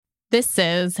This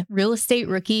is Real Estate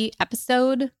Rookie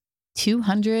episode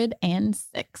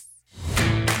 206.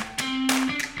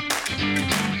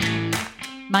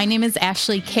 My name is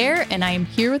Ashley Kerr, and I am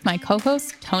here with my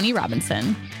co-host, Tony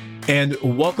Robinson. And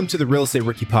welcome to the Real Estate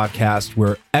Rookie podcast,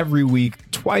 where every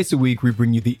week, twice a week, we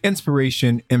bring you the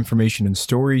inspiration, information, and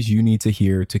stories you need to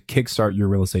hear to kickstart your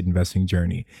real estate investing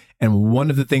journey. And one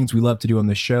of the things we love to do on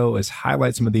the show is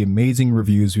highlight some of the amazing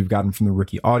reviews we've gotten from the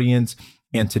rookie audience.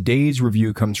 And today's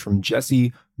review comes from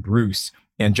Jesse Bruce.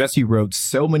 And Jesse wrote,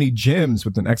 "So many gems,"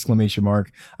 with an exclamation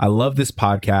mark. "I love this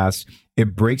podcast.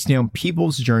 It breaks down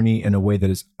people's journey in a way that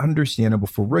is understandable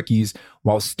for rookies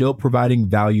while still providing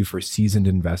value for seasoned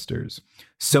investors.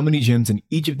 So many gems in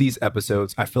each of these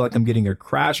episodes. I feel like I'm getting a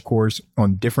crash course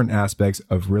on different aspects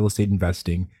of real estate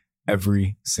investing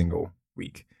every single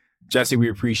week." Jesse, we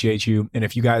appreciate you. And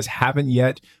if you guys haven't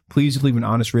yet, please leave an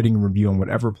honest rating and review on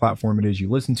whatever platform it is you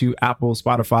listen to: Apple,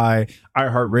 Spotify,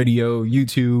 iHeartRadio,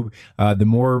 YouTube. The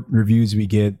more reviews we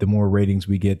get, the more ratings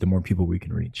we get, the more people we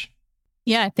can reach.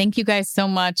 Yeah, thank you guys so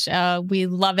much. We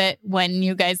love it when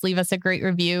you guys leave us a great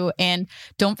review. And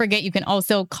don't forget, you can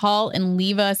also call and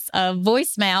leave us a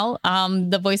voicemail.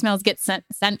 The voicemails get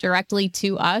sent directly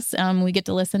to us. We get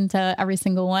to listen to every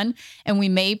single one, and we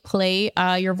may play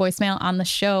your voicemail on the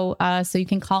show. So you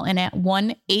can call in at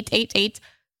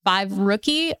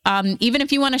 1-888-5-ROOKIE. Even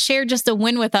if you want to share just a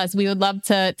win with us, we would love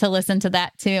to listen to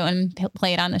that too and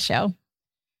play it on the show.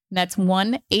 That's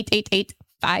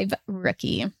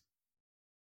 1-888-5-ROOKIE.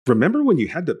 Remember when you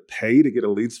had to pay to get a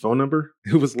lead's phone number?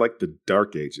 It was like the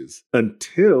dark ages,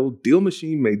 until Deal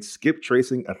Machine made skip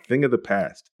tracing a thing of the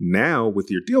past. Now,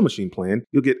 with your Deal Machine plan,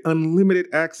 you'll get unlimited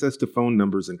access to phone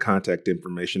numbers and contact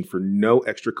information for no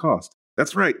extra cost.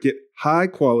 That's right, get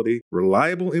high-quality,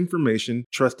 reliable information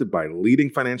trusted by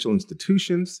leading financial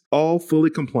institutions, all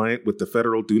fully compliant with the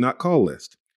federal Do Not Call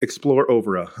list. Explore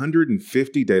over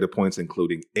 150 data points,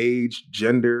 including age,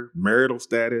 gender, marital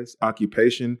status,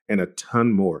 occupation, and a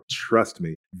ton more. Trust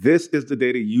me, this is the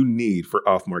data you need for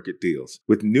off-market deals.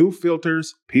 With new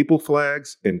filters, people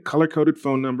flags, and color-coded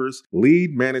phone numbers,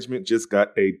 lead management just got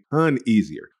a ton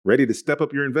easier. Ready to step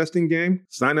up your investing game?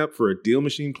 Sign up for a Deal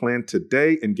Machine plan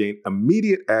today and gain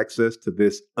immediate access to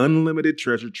this unlimited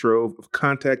treasure trove of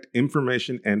contact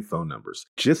information and phone numbers.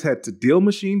 Just head to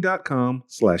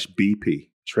dealmachine.com/BP.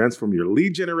 Transform your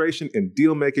lead generation and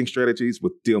deal-making strategies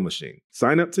with Deal Machine.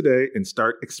 Sign up today and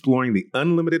start exploring the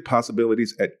unlimited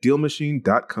possibilities at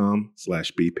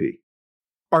dealmachine.com/BP.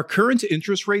 Are current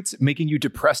interest rates making you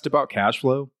depressed about cash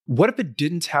flow? What if it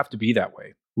didn't have to be that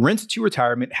way? Rent to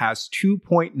Retirement has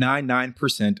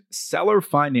 2.99% seller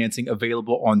financing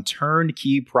available on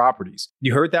turnkey properties.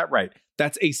 You heard that right.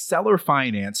 That's a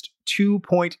seller-financed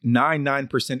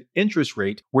 2.99% interest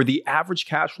rate where the average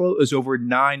cash flow is over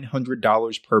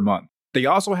 $900 per month. They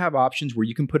also have options where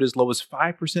you can put as low as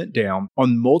 5% down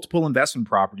on multiple investment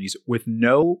properties with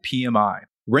no PMI.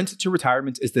 Rent to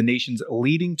Retirement is the nation's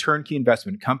leading turnkey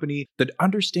investment company that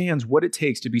understands what it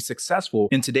takes to be successful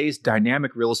in today's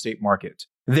dynamic real estate market.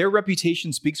 Their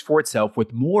reputation speaks for itself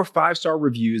with more 5-star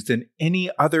reviews than any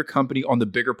other company on the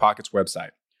BiggerPockets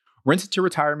website. Rent to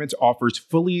Retirement offers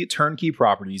fully turnkey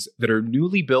properties that are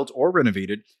newly built or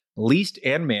renovated, leased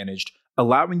and managed,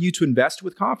 allowing you to invest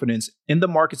with confidence in the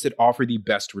markets that offer the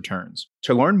best returns.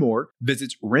 To learn more,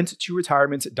 visit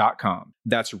renttoretirement.com.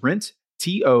 That's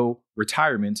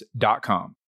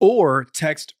renttoretirement.com. Or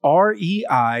text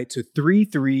REI to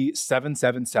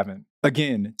 33777.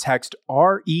 Again, text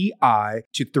REI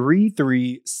to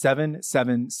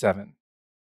 33777.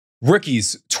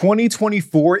 Rookies,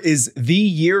 2024 is the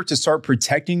year to start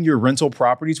protecting your rental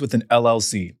properties with an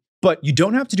LLC. But you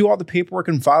don't have to do all the paperwork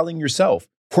and filing yourself.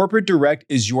 Corporate Direct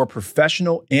is your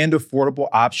professional and affordable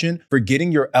option for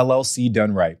getting your LLC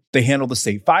done right. They handle the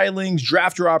state filings,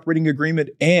 draft your operating agreement,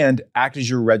 and act as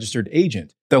your registered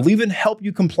agent. They'll even help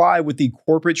you comply with the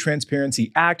Corporate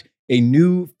Transparency Act, a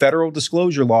new federal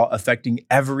disclosure law affecting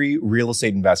every real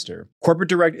estate investor. Corporate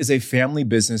Direct is a family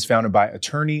business founded by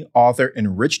attorney, author,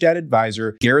 and rich dad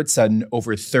advisor Garrett Sutton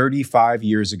over 35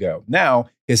 years ago. Now,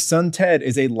 his son Ted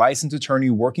is a licensed attorney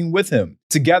working with him.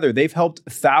 Together, they've helped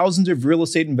thousands of real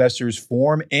estate investors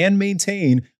form and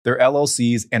maintain their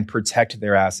LLCs and protect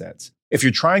their assets. If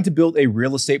you're trying to build a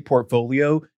real estate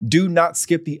portfolio, do not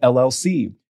skip the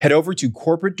LLC. Head over to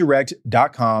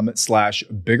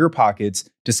corporatedirect.com/biggerpockets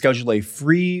to schedule a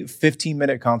free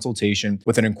 15-minute consultation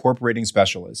with an incorporating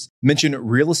specialist. Mention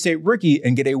Real Estate Rookie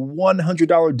and get a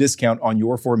 $100 discount on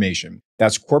your formation.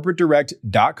 That's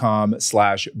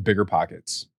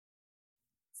corporatedirect.com/biggerpockets.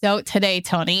 So today,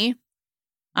 Tony,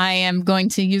 I am going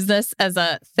to use this as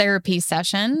a therapy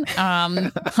session,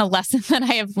 a lesson that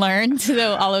I have learned.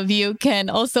 So all of you can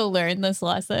also learn this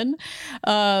lesson.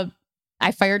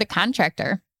 I fired a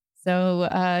contractor. So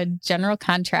a general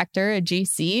contractor, a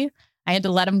GC, I had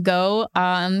to let him go.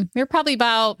 We were probably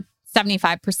about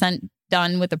 75%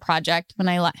 done with the project when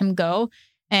I let him go.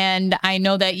 And I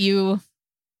know that you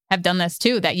have done this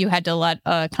too, that you had to let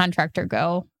a contractor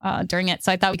go during it.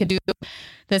 So I thought we could do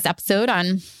this episode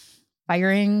on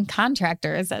firing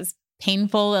contractors, as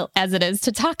painful as it is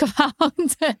to talk about.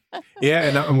 Yeah,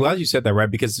 and I'm glad you said that, right?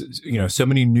 Because, so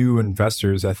many new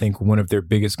investors, I think one of their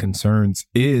biggest concerns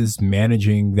is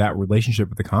managing that relationship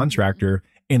with the contractor.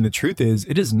 And the truth is,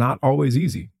 it is not always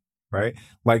easy, right?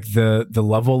 Like the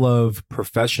level of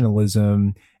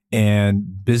professionalism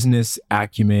and business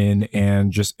acumen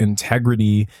and just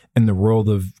integrity in the world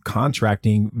of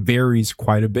contracting varies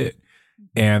quite a bit.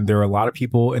 And there are a lot of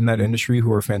people in that industry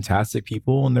who are fantastic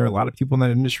people. And there are a lot of people in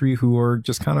that industry who are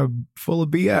just kind of full of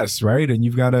BS, right? And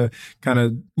you've got to kind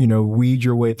of, weed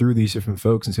your way through these different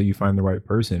folks until you find the right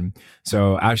person.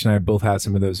 So Ashley and I both had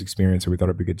some of those experiences. So we thought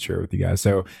it'd be good to share with you guys.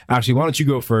 So Ashley, why don't you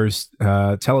go first?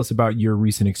 Tell us about your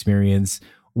recent experience.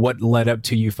 What led up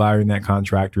to you firing that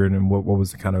contractor, and what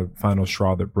was the kind of final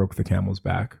straw that broke the camel's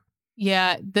back?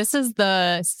 Yeah, this is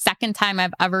the second time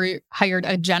I've ever hired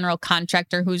a general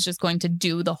contractor who's just going to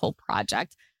do the whole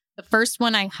project. The first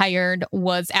one I hired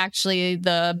was actually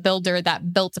the builder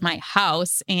that built my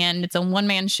house, and it's a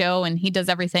one-man show and he does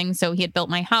everything. So he had built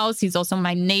my house. He's also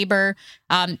my neighbor.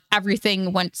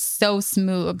 Everything went so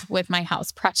smooth with my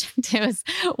house project. It was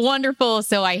wonderful.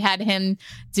 So I had him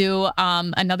do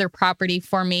another property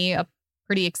for me, a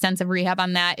pretty extensive rehab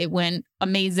on that. It went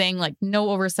amazing, like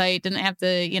no oversight, didn't have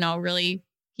to, really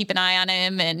keep an eye on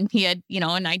him. And he had,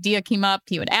 an idea came up,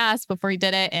 he would ask before he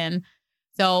did it. And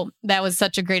so that was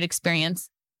such a great experience.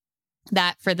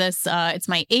 That for this, it's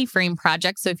my A-frame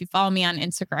project. So if you follow me on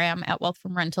Instagram at Wealth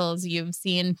from Rentals, you've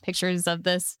seen pictures of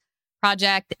this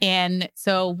project. And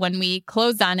so when we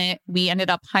closed on it, we ended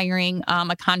up hiring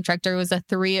a contractor. It was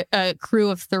a crew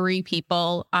of 3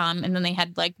 people. And then they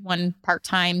had like one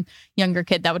part-time younger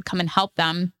kid that would come and help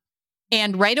them.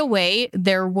 And right away,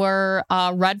 there were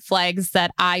red flags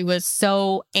that I was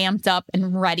so amped up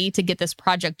and ready to get this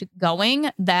project going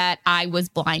that I was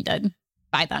blinded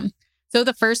by them. So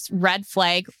the first red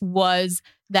flag was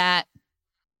that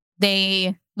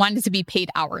they wanted to be paid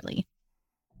hourly.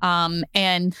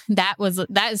 And that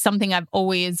is something I've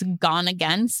always gone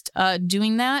against,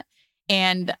 doing that.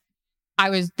 And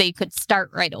they could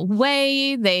start right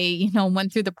away. They,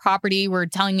 went through the property, were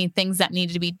telling me things that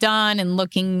needed to be done and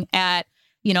looking at,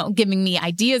 giving me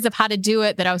ideas of how to do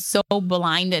it, that I was so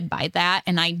blinded by that.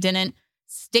 And I didn't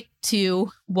stick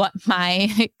to what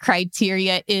my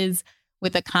criteria is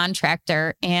with a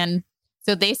contractor. And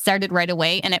so they started right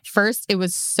away. And at first it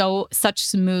was such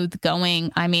smooth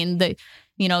going. I mean, they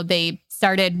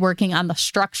started working on the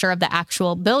structure of the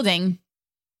actual building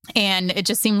and it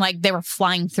just seemed like they were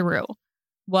flying through.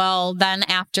 Well, then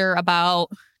after about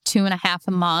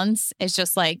 2.5 months, it's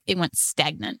just like it went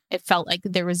stagnant. It felt like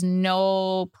there was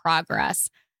no progress.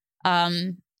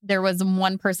 There was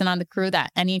one person on the crew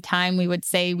that anytime we would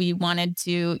say we wanted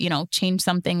to, change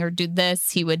something or do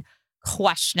this, he would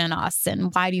question us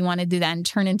and why do you want to do that, and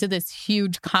turn into this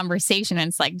huge conversation. And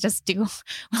it's like, just do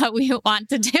what we want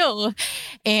to do.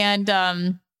 And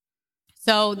then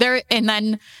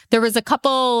there was a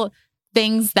couple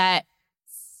things that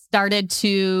started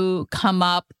to come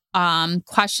up,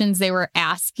 questions they were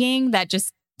asking that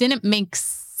just didn't make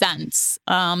sense,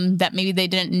 that maybe they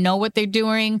didn't know what they're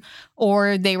doing,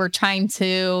 or they were trying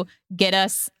to get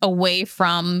us away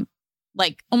from,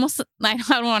 like, almost, I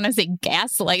don't want to say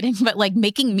gaslighting, but like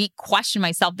making me question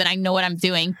myself that I know what I'm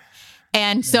doing.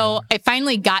 And so I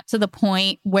finally got to the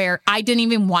point where I didn't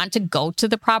even want to go to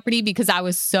the property because I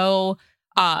was so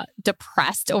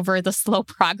depressed over the slow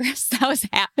progress that was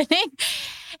happening.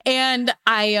 And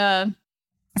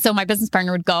so my business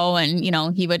partner would go and,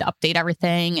 he would update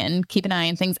everything and keep an eye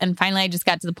on things. And finally, I just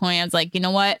got to the point, I was like, you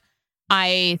know what?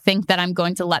 I think that I'm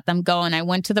going to let them go. And I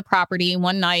went to the property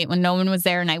one night when no one was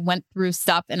there and I went through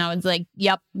stuff and I was like,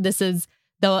 yep, this is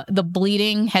the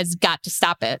bleeding has got to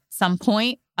stop at some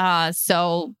point.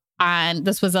 So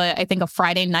this was I think a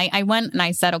Friday night I went and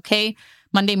I said, okay,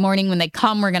 Monday morning when they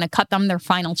come, we're going to cut them their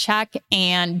final check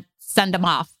and send them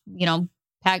off,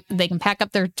 they can pack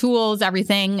up their tools,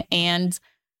 everything, and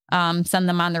send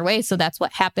them on their way. So that's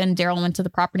what happened. Daryl went to the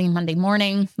property Monday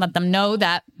morning, let them know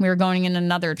that we were going in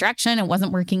another direction. It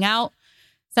wasn't working out,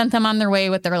 sent them on their way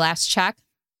with their last check.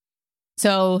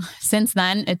 So since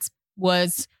then, it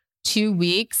was 2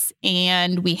 weeks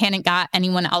and we hadn't got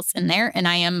anyone else in there. And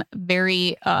I am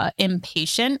very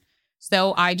impatient.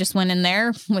 So I just went in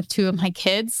there with 2 of my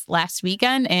kids last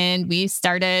weekend and we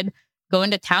started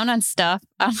going to town on stuff.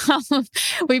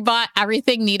 We bought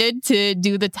everything needed to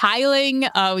do the tiling.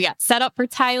 We got set up for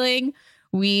tiling.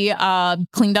 We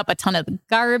cleaned up a ton of the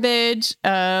garbage.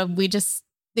 There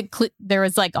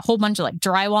was like a whole bunch of like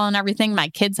drywall and everything. My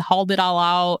kids hauled it all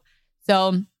out.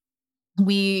 So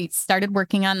we started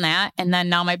working on that. And then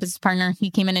now my business partner, he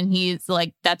came in and he's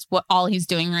like, that's what all he's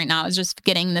doing right now is just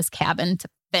getting this cabin to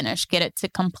finish, get it to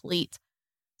complete.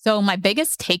 So my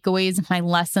biggest takeaways, my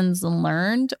lessons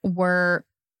learned were,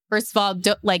 first of all,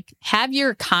 have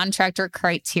your contractor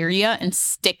criteria and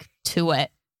stick to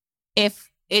it.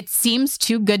 If it seems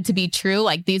too good to be true,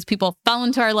 like these people fell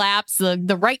into our laps,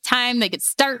 the right time, they could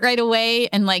start right away.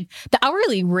 And like the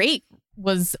hourly rate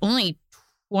was only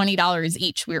 $20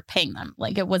 each we were paying them.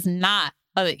 Like it was not,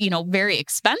 very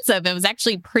expensive. It was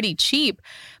actually pretty cheap,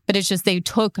 but it's just they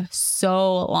took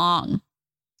so long.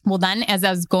 Well, then as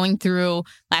I was going through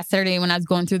last Saturday, when I was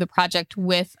going through the project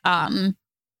with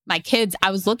my kids,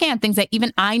 I was looking at things that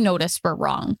even I noticed were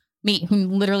wrong. Me, who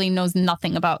literally knows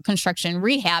nothing about construction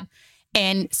rehab.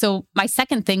 And so my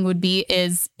second thing would be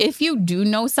is if you do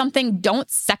know something, don't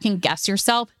second guess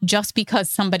yourself just because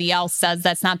somebody else says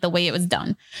that's not the way it was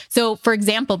done. So for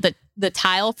example, the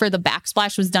tile for the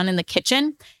backsplash was done in the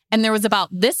kitchen and there was about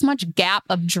this much gap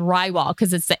of drywall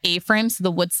because it's the A-frame. So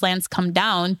the wood slants come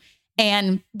down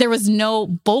and there was no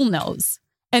bull nose.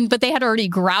 But they had already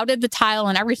grouted the tile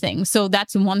and everything. So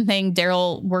that's one thing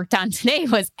Daryl worked on today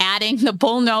was adding the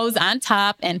bull nose on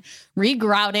top and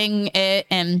regrouting it.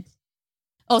 And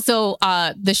also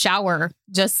the shower,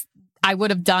 I would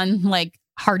have done like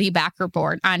hardy backer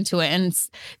board onto it. And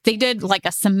they did like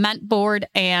a cement board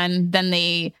and then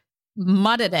they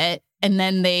mudded it and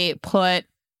then they put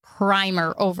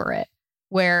primer over it,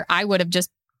 where I would have just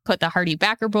put the hardy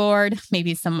backer board,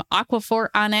 maybe some Aquaphor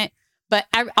on it. But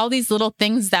all these little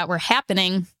things that were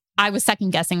happening, I was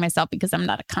second guessing myself because I'm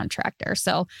not a contractor.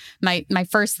 So my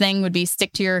first thing would be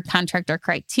stick to your contractor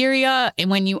criteria. And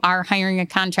when you are hiring a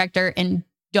contractor, and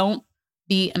don't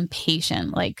be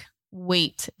impatient, like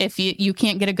wait. If you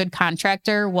can't get a good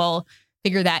contractor, well,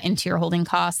 figure that into your holding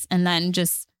costs. And then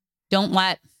just don't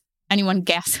let anyone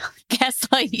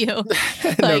gaslight you.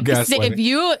 Like, if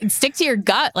you stick to your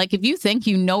gut, like if you think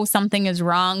you know something is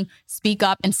wrong, speak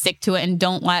up and stick to it and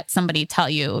don't let somebody tell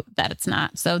you that it's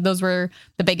not. So those were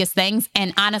the biggest things.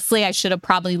 And honestly, I should have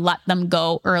probably let them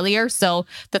go earlier. So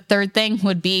the third thing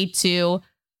would be to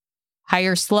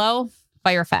hire slow,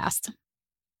 fire fast.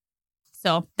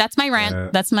 So that's my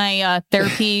rant. That's my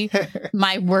therapy,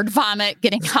 my word vomit,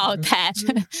 getting out that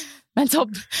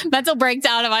mental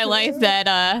breakdown of my life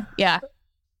that,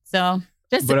 So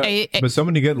just, but so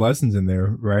many good lessons in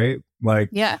there, right?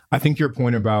 Like, I think your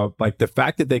point about like the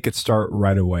fact that they could start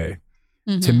right away,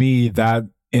 to me, that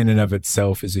in and of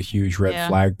itself is a huge red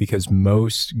flag because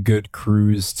most good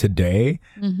crews today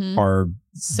are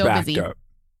so backed busy. Up.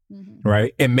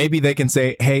 Right. And maybe they can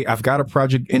say, hey, I've got a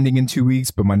project ending in 2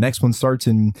 weeks, but my next one starts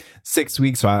in 6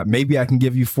 weeks. So maybe I can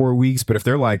give you 4 weeks. But if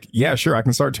they're like, yeah, sure, I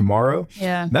can start tomorrow.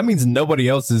 Yeah. That means nobody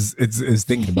else is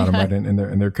thinking about them. Right.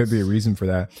 And there could be a reason for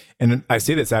that. And I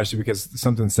say this actually because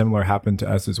something similar happened to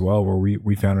us as well, where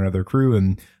we found another crew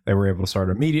and they were able to start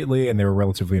immediately and they were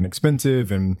relatively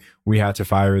inexpensive and we had to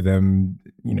fire them.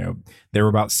 They were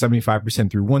about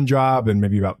 75% through one job and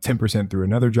maybe about 10% through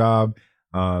another job.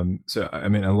 So, I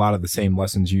mean, a lot of the same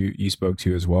lessons you spoke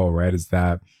to as well, right? Is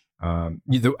that,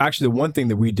 actually the one thing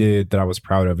that we did that I was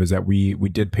proud of is that we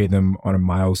did pay them on a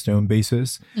milestone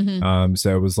basis.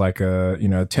 So it was like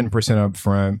 10% up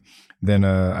front, then,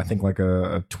 I think like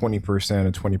a 20%,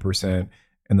 a 20%.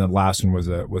 And the last one was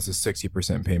a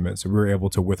 60% payment. So we were able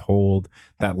to withhold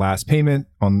that last payment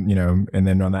on, and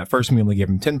then on that first one, we only gave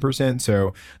them 10%.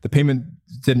 So the payment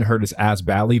didn't hurt us as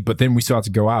badly, but then we still had to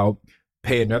go out,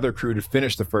 pay another crew to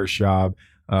finish the first job,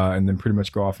 and then pretty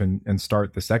much go off and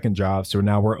start the second job. So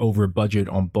now we're over budget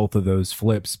on both of those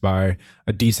flips by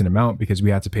a decent amount because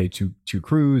we had to pay two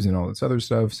crews and all this other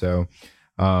stuff. So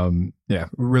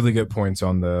really good points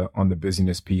on the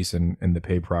busyness piece and the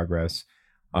pay progress.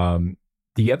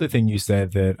 The other thing you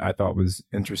said that I thought was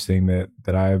interesting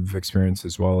that I've experienced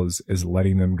as well is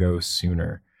letting them go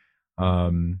sooner.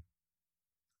 The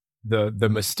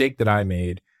mistake that I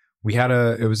made,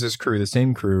 it was this crew, the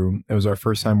same crew. It was our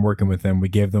first time working with them. We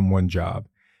gave them one job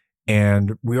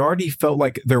and we already felt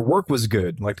like their work was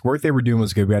good. Like the work they were doing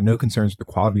was good. We had no concerns with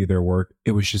the quality of their work.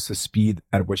 It was just the speed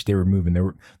at which they were moving.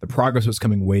 The progress was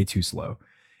coming way too slow.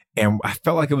 And I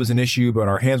felt like it was an issue, but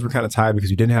our hands were kind of tied because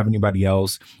we didn't have anybody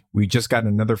else. We just got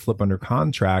another flip under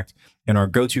contract, and our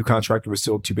go-to contractor was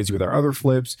still too busy with our other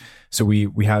flips. So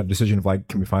we had a decision of like,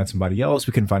 can we find somebody else?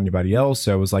 We couldn't find anybody else.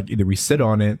 So it was like, either we sit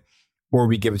on it or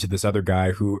we give it to this other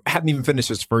guy who hadn't even finished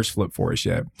his first flip for us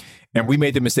yet. And we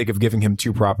made the mistake of giving him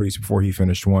 2 properties before he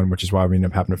finished one, which is why we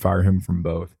ended up having to fire him from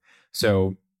both.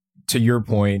 So to your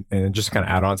point, and just kind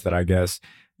of add on to that, I guess,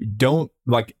 don't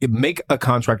make a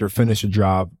contractor finish a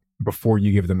job before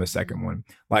you give them a second one.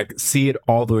 Like, see it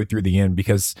all the way through the end,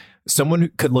 because someone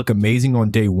could look amazing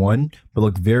on day 1, but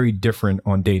look very different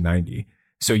on day 90.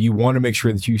 So you want to make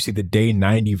sure that you see the day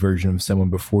 90 version of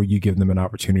someone before you give them an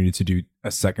opportunity to do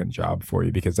a second job for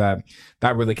you, because that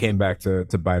really came back to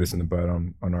bite us in the butt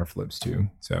on our flips too.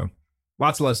 So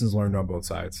lots of lessons learned on both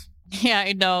sides. Yeah,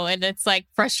 I know. And it's like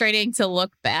frustrating to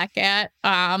look back at.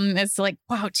 It's like,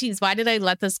 wow, geez, why did I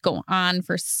let this go on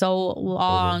for so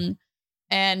long? Okay.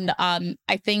 And I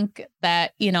think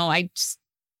that, I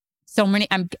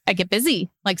get busy,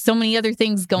 like so many other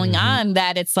things going on,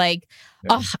 that it's like,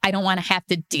 I don't want to have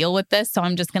to deal with this. So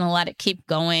I'm just going to let it keep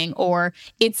going. Or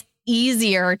it's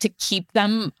easier to keep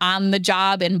them on the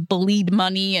job and bleed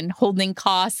money and holding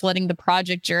costs, letting the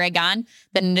project drag on,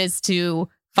 than it is to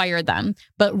fire them.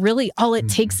 But really all it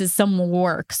takes is some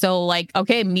work. So like,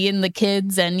 okay, me and the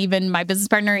kids and even my business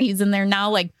partner, he's in there now,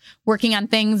 like working on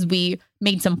things. We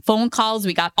made some phone calls.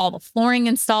 We got all the flooring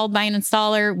installed by an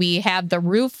installer. We have the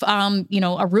roof,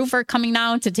 a roofer coming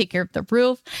now to take care of the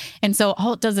roof. And so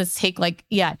all it does is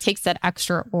it takes that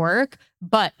extra work,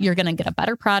 but you're going to get a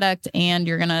better product and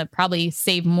you're going to probably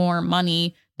save more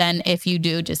money than if you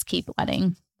do just keep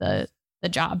letting the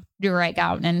job drag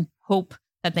out and hope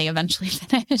that they eventually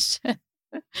finish.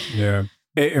 Yeah.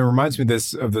 It reminds me of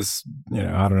this, this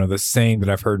saying that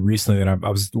I've heard recently that I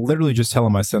was literally just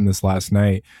telling my son this last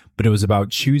night, but it was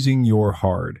about choosing your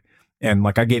hard. And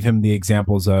like, I gave him the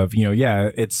examples of,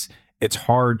 it's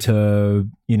hard to,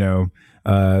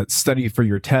 study for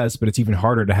your test, but it's even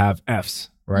harder to have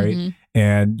Fs, right? Mm-hmm.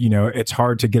 And, it's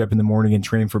hard to get up in the morning and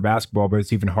train for basketball, but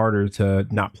it's even harder to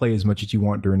not play as much as you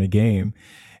want during a game.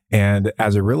 And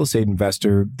as a real estate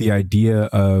investor, the idea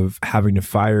of having to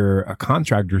fire a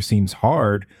contractor seems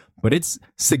hard, but it's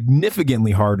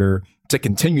significantly harder to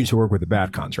continue to work with a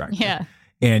bad contractor. Yeah.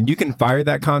 And you can fire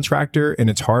that contractor and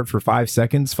it's hard for 5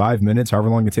 seconds, 5 minutes, however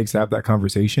long it takes to have that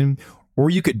conversation. Or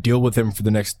you could deal with him for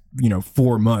the next,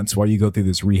 4 months while you go through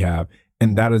this rehab.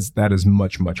 And that is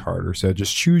much, much harder. So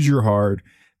just choose your hard,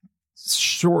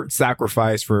 short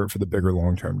sacrifice for the bigger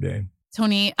long-term gain.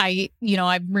 Tony,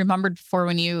 I've remembered before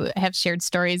when you have shared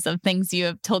stories of things you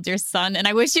have told your son, and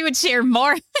I wish you would share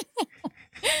more of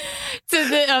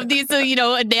these,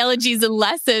 analogies and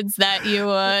lessons that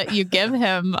you give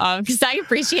him, because I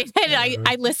appreciate it.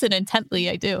 I listen intently.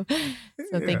 I do.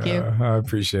 So thank you. I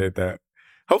appreciate that.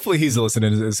 Hopefully he's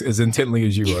listening as intently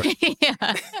as you are.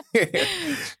 Yeah.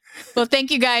 Well, thank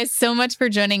you guys so much for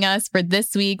joining us for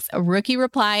this week's Rookie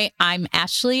Reply. I'm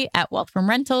Ashley at Wealth from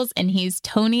Rentals, and he's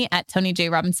Tony at Tony J.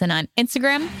 Robinson on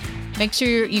Instagram. Make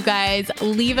sure you guys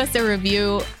leave us a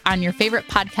review on your favorite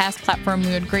podcast platform.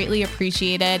 We would greatly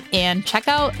appreciate it. And check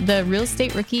out the Real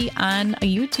Estate Rookie on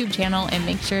a YouTube channel and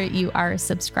make sure you are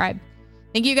subscribed.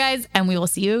 Thank you guys, and we will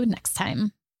see you next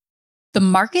time. The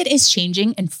market is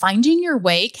changing and finding your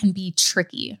way can be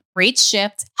tricky. Rates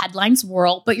shift, headlines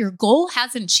whirl, but your goal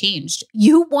hasn't changed.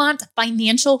 You want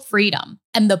financial freedom.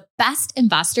 And the best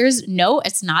investors know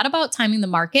it's not about timing the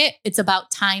market, it's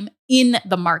about time in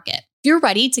the market. If you're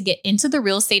ready to get into the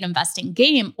real estate investing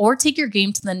game or take your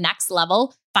game to the next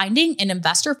level, finding an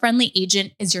investor-friendly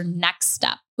agent is your next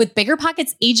step. With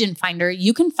BiggerPockets Agent Finder,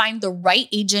 you can find the right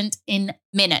agent in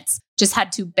minutes. Just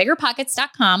head to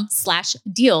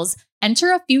biggerpockets.com/deals.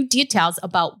 Enter a few details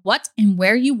about what and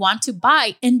where you want to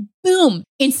buy, and boom,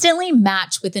 instantly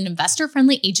match with an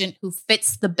investor-friendly agent who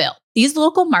fits the bill. These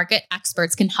local market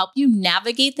experts can help you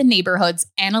navigate the neighborhoods,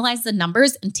 analyze the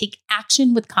numbers, and take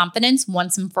action with confidence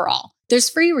once and for all. There's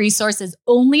free resources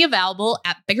only available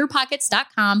at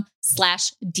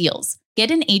biggerpockets.com/deals.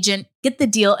 Get an agent, get the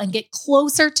deal, and get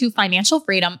closer to financial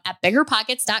freedom at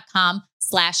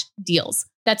biggerpockets.com/deals.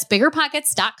 That's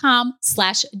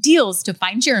biggerpockets.com/deals to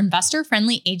find your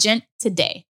investor-friendly agent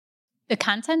today. The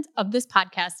content of this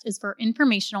podcast is for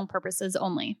informational purposes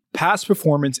only. Past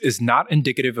performance is not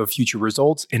indicative of future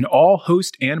results, and all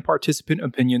host and participant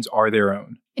opinions are their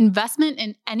own. Investment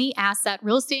in any asset,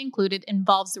 real estate included,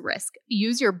 involves risk.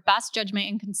 Use your best judgment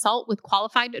and consult with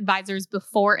qualified advisors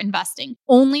before investing.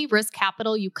 Only risk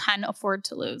capital you can afford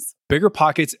to lose. Bigger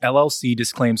Pockets LLC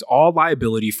disclaims all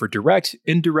liability for direct,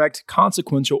 indirect,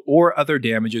 consequential, or other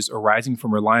damages arising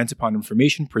from reliance upon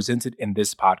information presented in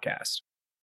this podcast.